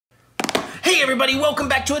Hey everybody, welcome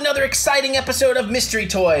back to another exciting episode of Mystery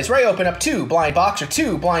Toys, where I open up 2 blind box or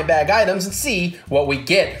 2 blind bag items and see what we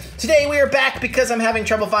get. Today we are back because I'm having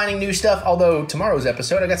trouble finding new stuff, although tomorrow's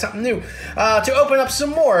episode I got something new. To open up some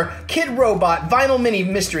more Kidrobot vinyl mini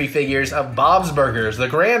mystery figures of Bob's Burgers, the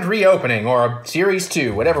grand reopening, or Series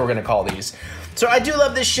 2, whatever we're going to call these. So I do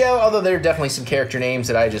love this show, although there are definitely some character names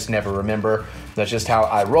that I just never remember. That's just how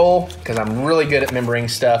I roll, because I'm really good at remembering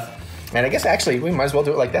stuff. And I guess actually we might as well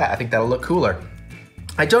do it like that. I think that'll look cooler.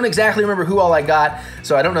 I don't exactly remember who all I got,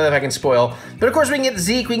 so I don't know if I can spoil. But of course we can get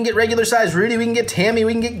Zeke, we can get regular size Rudy, we can get Tammy,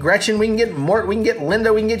 we can get Gretchen, we can get Mort, we can get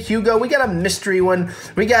Linda, we can get Hugo. We got a mystery one.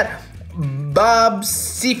 We got Bob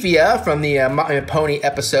Sifia from the Pony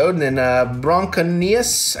episode, and then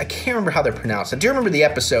Bronconius. I can't remember how they're pronounced. I do remember the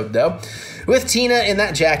episode though. With Tina in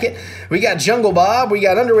that jacket. We got Jungle Bob, we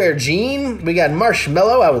got Underwear Jean, we got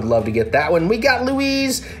Marshmallow, I would love to get that one. We got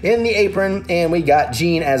Louise in the apron, and we got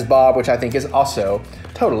Jean as Bob, which I think is also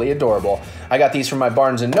totally adorable. I got these from my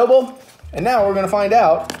Barnes & Noble, and now we're gonna find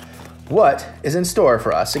out what is in store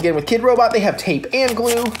for us. Again, with Kidrobot, they have tape and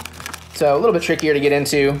glue, so a little bit trickier to get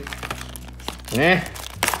into.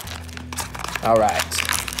 All right.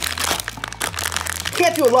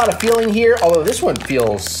 Can't do a lot of feeling here, although this one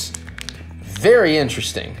feels very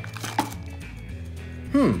interesting.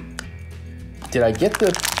 Did I get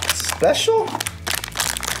the special?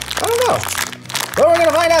 I don't know. Well, we're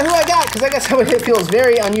gonna find out who I got, because I guess it feels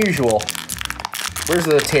very unusual. Where's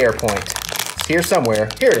the tear point? It's here somewhere.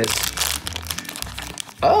 Here it is.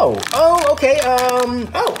 Oh, okay.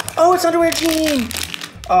 Oh, it's Underwear Jean.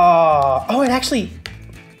 Oh, it actually,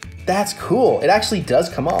 that's cool. It actually does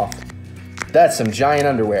come off. That's some giant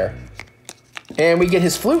underwear. And we get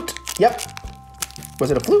his flute. Yep. Was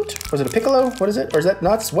it a flute? Was it a piccolo? What is it? Or is that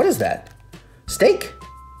nuts? What is that? Steak?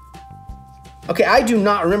 Okay, I do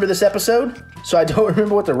not remember this episode, so I don't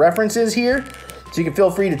remember what the reference is here. So you can feel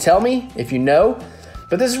free to tell me if you know.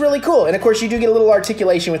 But this is really cool. And of course you do get a little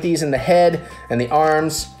articulation with these in the head and the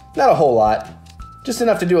arms. Not a whole lot. Just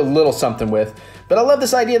enough to do a little something with. But I love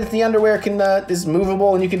this idea that the underwear is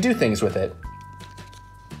movable and you can do things with it.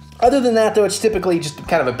 Other than that, though, it's typically just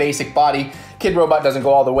kind of a basic body. Kidrobot doesn't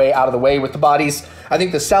go all the way out of the way with the bodies. I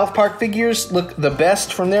think the South Park figures look the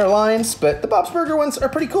best from their lines, but the Bob's Burger ones are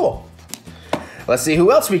pretty cool. Let's see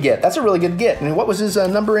who else we get. That's a really good get. And what was his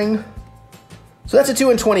numbering? So that's a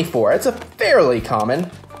 2 and 24. It's a fairly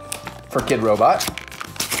common for Kidrobot.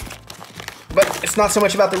 But it's not so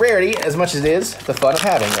much about the rarity as much as it is the fun of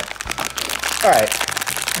having it. All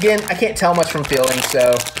right. Again, I can't tell much from feeling,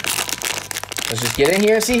 so let's just get in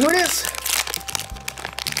here and see who it is.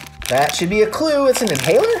 That should be a clue. It's an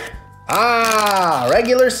inhaler? Ah,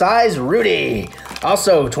 regular size Rudy.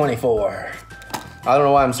 Also 24. I don't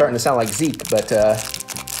know why I'm starting to sound like Zeke, but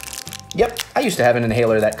yep, I used to have an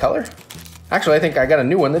inhaler that color. Actually, I think I got a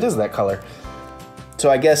new one that is that color.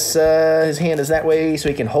 So I guess his hand is that way so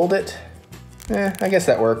he can hold it. I guess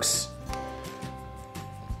that works.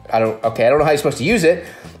 I don't know how you're supposed to use it.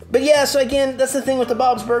 But yeah, so again, that's the thing with the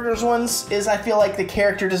Bob's Burgers ones, is I feel like the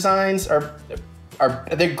character designs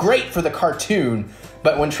they're great for the cartoon,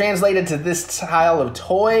 but when translated to this style of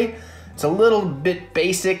toy, it's a little bit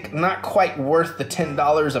basic, not quite worth the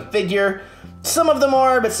 $10 a figure. Some of them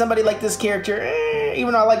are, but somebody like this character,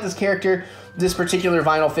 even though I like this character, this particular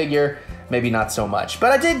vinyl figure, maybe not so much.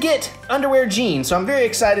 But I did get Underwear Jean, so I'm very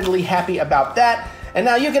excitedly happy about that. And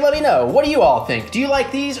now you can let me know, what do you all think? Do you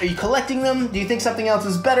like these? Are you collecting them? Do you think something else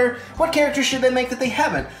is better? What characters should they make that they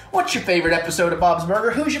haven't? What's your favorite episode of Bob's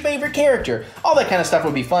Burger? Who's your favorite character? All that kind of stuff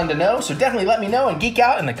would be fun to know, so definitely let me know and geek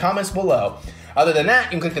out in the comments below. Other than that,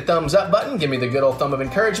 you can click the thumbs up button, give me the good old thumb of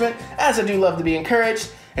encouragement, as I do love to be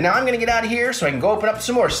encouraged. And now I'm gonna get out of here so I can go open up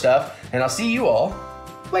some more stuff, and I'll see you all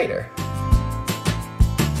later.